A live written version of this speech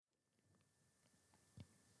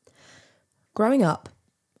Growing up,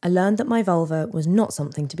 I learned that my vulva was not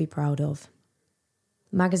something to be proud of.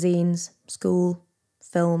 Magazines, school,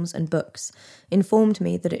 films and books informed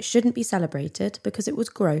me that it shouldn't be celebrated because it was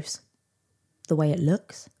gross. The way it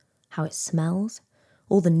looks, how it smells,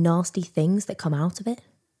 all the nasty things that come out of it.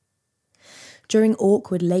 During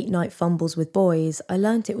awkward late-night fumbles with boys, I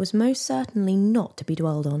learnt it was most certainly not to be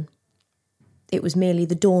dwelled on. It was merely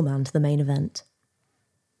the doorman to the main event.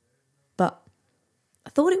 But I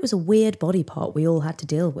thought it was a weird body part we all had to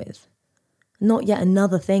deal with. Not yet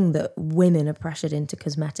another thing that women are pressured into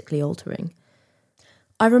cosmetically altering.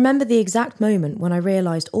 I remember the exact moment when I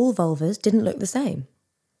realised all vulvas didn't look the same,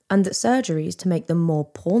 and that surgeries to make them more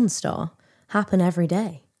porn star happen every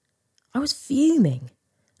day. I was fuming.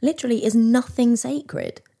 Literally, is nothing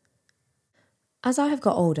sacred? As I have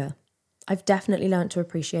got older, I've definitely learnt to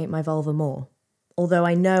appreciate my vulva more, although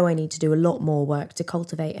I know I need to do a lot more work to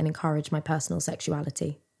cultivate and encourage my personal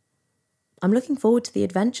sexuality. I'm looking forward to the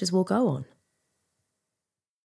adventures we'll go on.